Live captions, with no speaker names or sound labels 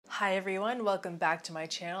Hi everyone, welcome back to my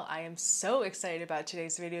channel. I am so excited about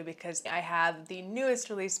today's video because I have the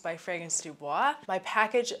newest release by Fragrance du Bois. My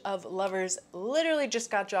package of Lovers literally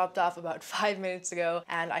just got dropped off about 5 minutes ago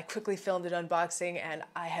and I quickly filmed an unboxing and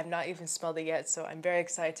I have not even smelled it yet, so I'm very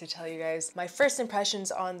excited to tell you guys my first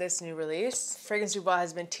impressions on this new release. Fragrance du Bois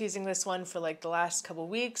has been teasing this one for like the last couple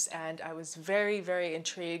weeks and I was very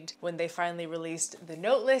intrigued when they finally released the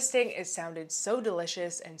note listing. It sounded so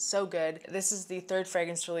delicious and so good. This is the third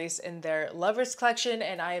fragrance release in their Lovers collection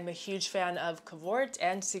and I am a huge fan of Cavort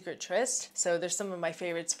and Secret Trist, so there's some of my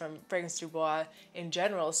favorites from Fragrance du Bois in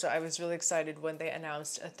general, so I was really excited when they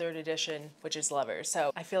announced a third edition, which is Lovers.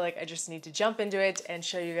 So I feel like I just need to jump into it and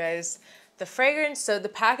show you guys the fragrance. So the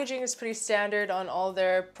packaging is pretty standard on all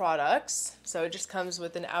their products, so it just comes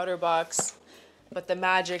with an outer box, but the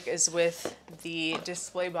magic is with the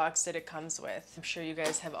display box that it comes with. I'm sure you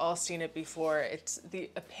guys have all seen it before. It's the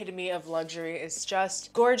epitome of luxury. It's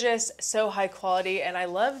just gorgeous, so high quality, and I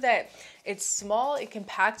love that it's small and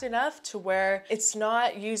compact enough to where it's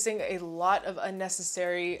not using a lot of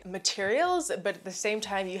unnecessary materials, but at the same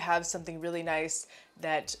time you have something really nice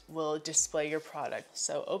that will display your product.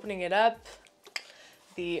 So opening it up,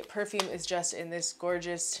 the perfume is just in this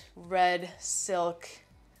gorgeous red silk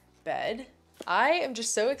bed. I am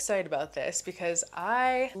just so excited about this because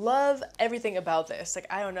I love everything about this. Like,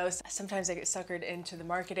 I don't know, sometimes I get suckered into the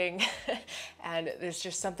marketing and there's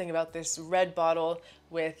just something about this red bottle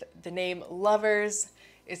with the name Lovers.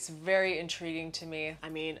 It's very intriguing to me. I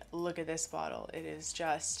mean, look at this bottle. It is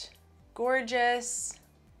just gorgeous.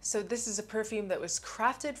 So this is a perfume that was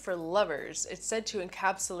crafted for lovers. It's said to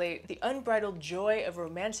encapsulate the unbridled joy of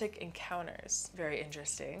romantic encounters. Very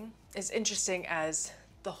interesting. As interesting as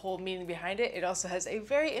the whole meaning behind it, it also has a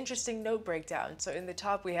very interesting note breakdown. So in the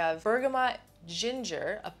top we have bergamot,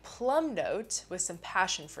 ginger, a plum note with some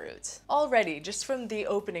passion fruit. Already, just from the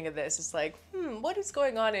opening of this, it's like, what is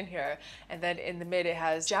going on in here? And then in the mid it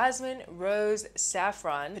has jasmine, rose,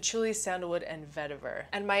 saffron, patchouli, sandalwood, and vetiver.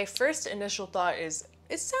 And my first initial thought is,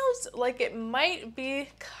 it sounds like it might be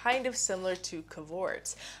kind of similar to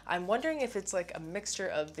Cavort. I'm wondering if it's like a mixture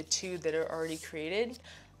of the two that are already created.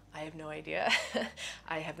 I have no idea.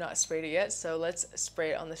 I have not sprayed it yet, so let's spray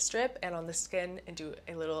it on the strip and on the skin and do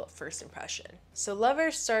a little first impression. So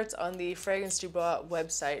Lovers starts on the Fragrance du Bois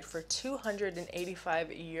website for 285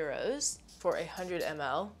 euros for 100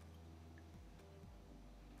 ml.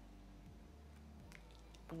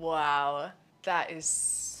 Wow, that is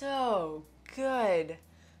so good.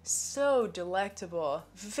 So delectable.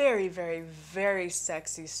 Very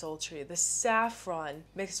sexy, sultry. The saffron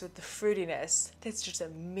mixed with the fruitiness, that's just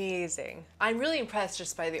amazing. I'm really impressed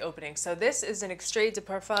just by the opening. So this is an extrait de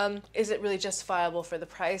parfum. Is it really justifiable for the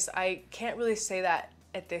price? I can't really say that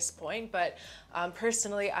at this point, but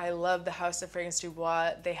personally I love the House of Fragrance du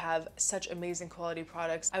Bois. They have such amazing quality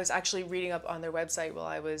products. I was actually reading up on their website while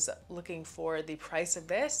I was looking for the price of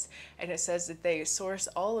this, and it says that they source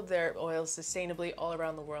all of their oils sustainably all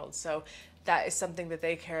around the world. So that is something that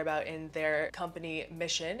they care about in their company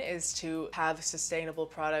mission, is to have sustainable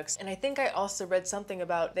products. And I think I also read something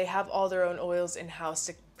about they have all their own oils in-house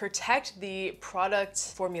to protect the product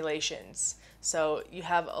formulations. So you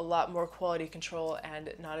have a lot more quality control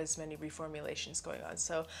and not as many reformulations going on.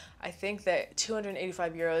 So I think that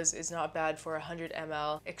 285 euros is not bad for 100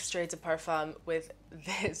 ml extrait de parfum with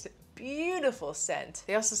this beautiful scent.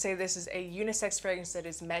 They also say this is a unisex fragrance that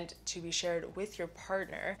is meant to be shared with your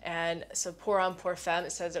partner. And so pour homme, pour femme,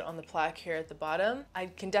 it says it on the plaque here at the bottom. I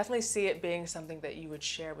can definitely see it being something that you would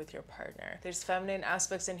share with your partner. There's feminine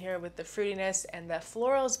aspects in here with the fruitiness and the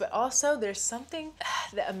florals, but also there's something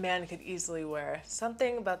that a man could easily wear.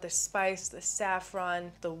 Something about the spice, the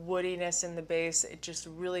saffron, the woodiness in the base. It just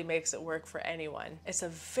really makes it work for anyone. It's a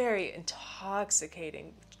very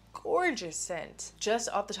intoxicating, gorgeous scent. Just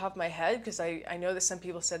off the top of my head, because I know that some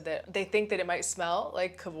people said that they think that it might smell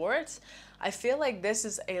like Cavort, I feel like this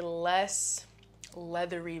is a less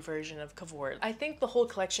leathery version of Cavort. I think the whole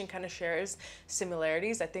collection kind of shares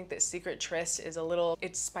similarities. I think that Secret Trist is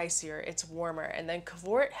it's spicier, it's warmer, and then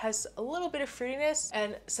Cavort has a little bit of fruitiness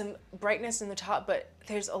and some brightness in the top, but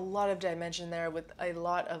there's a lot of dimension there with a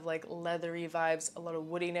lot of like leathery vibes, a lot of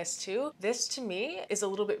woodiness too. This to me is a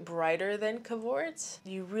little bit brighter than Cavort.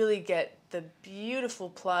 You really get the beautiful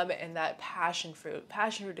plum and that passion fruit.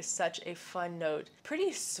 Passion fruit is such a fun note.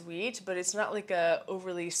 Pretty sweet, but it's not like a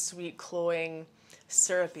overly sweet, cloying,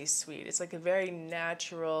 syrupy sweet. It's like a very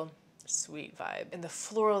natural, sweet vibe. And the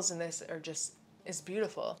florals in this are just, it's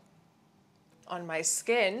beautiful. On my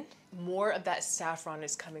skin, more of that saffron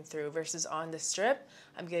is coming through versus on the strip.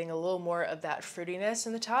 I'm getting a little more of that fruitiness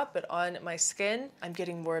in the top, but on my skin, I'm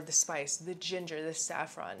getting more of the spice, the ginger, the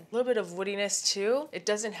saffron. A little bit of woodiness too. It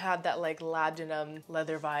doesn't have that like labdanum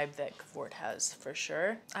leather vibe that Cavort has for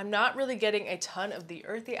sure. I'm not really getting a ton of the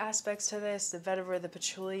earthy aspects to this, the vetiver, the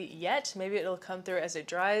patchouli yet. Maybe it'll come through as it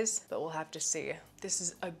dries, but we'll have to see. This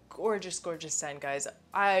is a gorgeous, gorgeous scent, guys.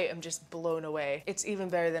 I am just blown away. It's even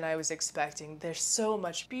better than I was expecting. There's so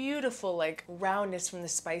much beautiful like roundness from the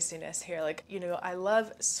spiciness here. Like, you know, I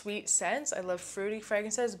love sweet scents. I love fruity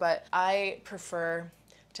fragrances, but I prefer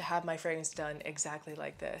to have my fragrance done exactly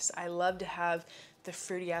like this. I love to have the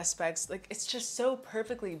fruity aspects. Like, it's just so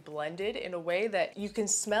perfectly blended in a way that you can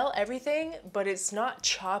smell everything, but it's not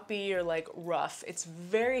choppy or like rough. It's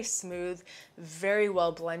very smooth, very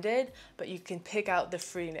well blended, but you can pick out the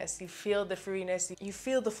fruitiness. You feel the fruitiness, you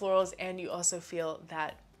feel the florals, and you also feel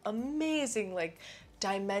that amazing like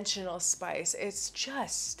dimensional spice. It's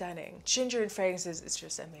just stunning. Ginger and fragrances is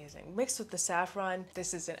just amazing. Mixed with the saffron,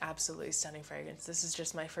 this is an absolutely stunning fragrance. This is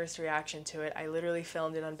just my first reaction to it. I literally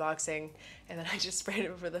filmed an unboxing and then I just sprayed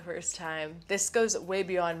it for the first time. This goes way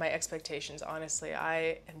beyond my expectations, honestly.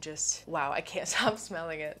 I am just, wow, I can't stop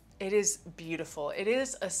smelling it. It is beautiful. It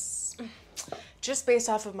is just based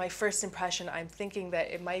off of my first impression, I'm thinking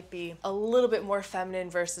that it might be a little bit more feminine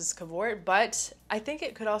versus Cavort, but I think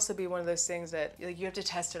it could also be one of those things that like, you have to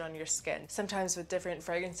test it on your skin. Sometimes with different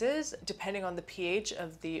fragrances, depending on the pH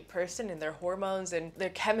of the person and their hormones and their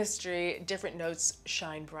chemistry, different notes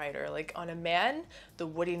shine brighter. Like on a man, the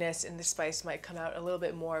woodiness and the spice might come out a little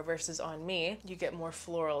bit more versus on me, you get more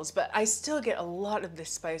florals, but I still get a lot of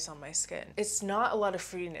this spice on my skin. It's not a lot of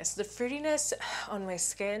fruitiness. The fruitiness on my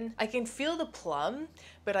skin, I can feel the plum,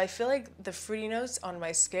 but I feel like the fruity notes on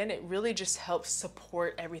my skin, it really just helps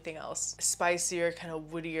support everything else. Spicier, kind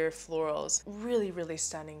of woodier florals. Really, really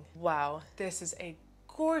stunning. Wow, this is a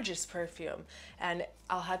gorgeous perfume, and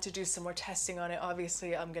I'll have to do some more testing on it.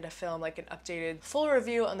 Obviously, I'm gonna film like an updated full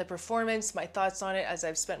review on the performance, my thoughts on it as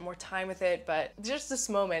I've spent more time with it, but just this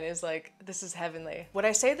moment is like, this is heavenly. Would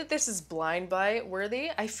I say that this is blind buy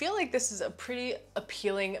worthy? I feel like this is a pretty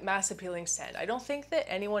appealing, mass appealing scent. I don't think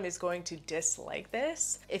that anyone is going to dislike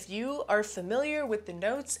this. If you are familiar with the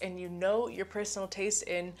notes and you know your personal taste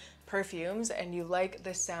in perfumes and you like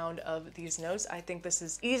the sound of these notes, I think this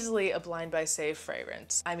is easily a blind buy safe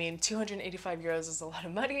fragrance. I mean, 285 euros is a lot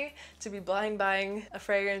of money to be blind buying a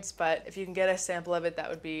fragrance, but if you can get a sample of it, that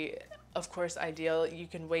would be of course ideal. You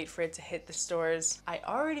can wait for it to hit the stores. I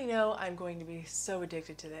already know I'm going to be so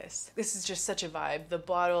addicted to this. This is just such a vibe. The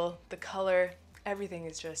bottle, the color, everything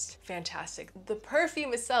is just fantastic. The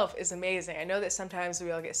perfume itself is amazing. I know that sometimes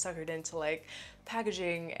we all get suckered into like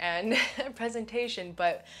packaging and presentation,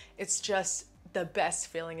 but it's just the best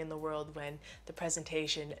feeling in the world when the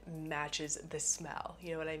presentation matches the smell.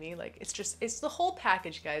 You know what I mean? Like it's the whole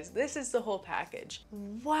package, guys. This is the whole package.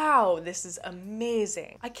 Wow, this is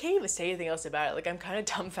amazing. I can't even say anything else about it. Like I'm kind of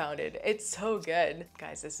dumbfounded. It's so good.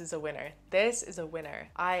 Guys, this is a winner. This is a winner.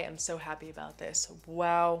 I am so happy about this.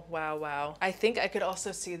 Wow, wow, wow. I think I could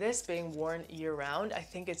also see this being worn year round. I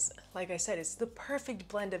think it's, like I said, it's the perfect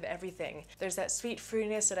blend of everything. There's that sweet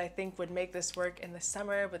fruitiness that I think would make this work in the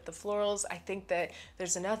summer with the florals. I think that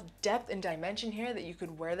there's enough depth and dimension here that you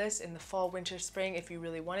could wear this in the fall, winter, spring if you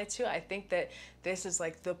really wanted to. I think that this is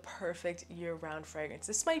like the perfect year-round fragrance.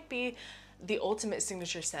 This might be the ultimate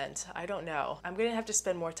signature scent. I don't know. I'm gonna have to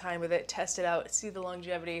spend more time with it, test it out, see the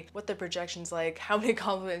longevity, what the projection's like, how many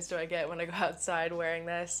compliments do I get when I go outside wearing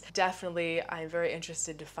this. Definitely, I'm very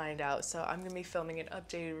interested to find out. So I'm gonna be filming an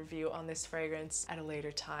updated review on this fragrance at a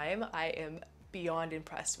later time. I am beyond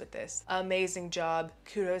impressed with this. Amazing job.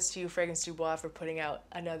 Kudos to you, Fragrance du Bois, for putting out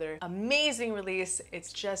another amazing release.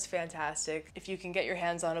 It's just fantastic. If you can get your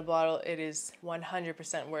hands on a bottle, it is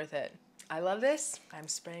 100% worth it. I love this. I'm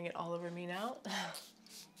spraying it all over me now.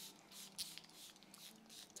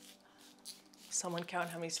 Someone count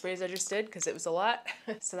how many sprays I just did, because it was a lot.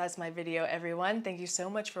 So that's my video, everyone. Thank you so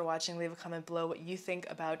much for watching. Leave a comment below what you think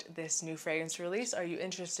about this new fragrance release. Are you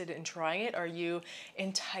interested in trying it? Are you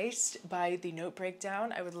enticed by the note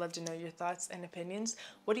breakdown? I would love to know your thoughts and opinions.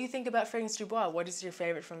 What do you think about Fragrance du Bois? What is your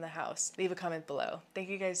favorite from the house? Leave a comment below. Thank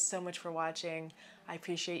you guys so much for watching. I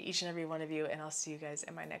appreciate each and every one of you, and I'll see you guys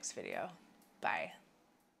in my next video. Bye.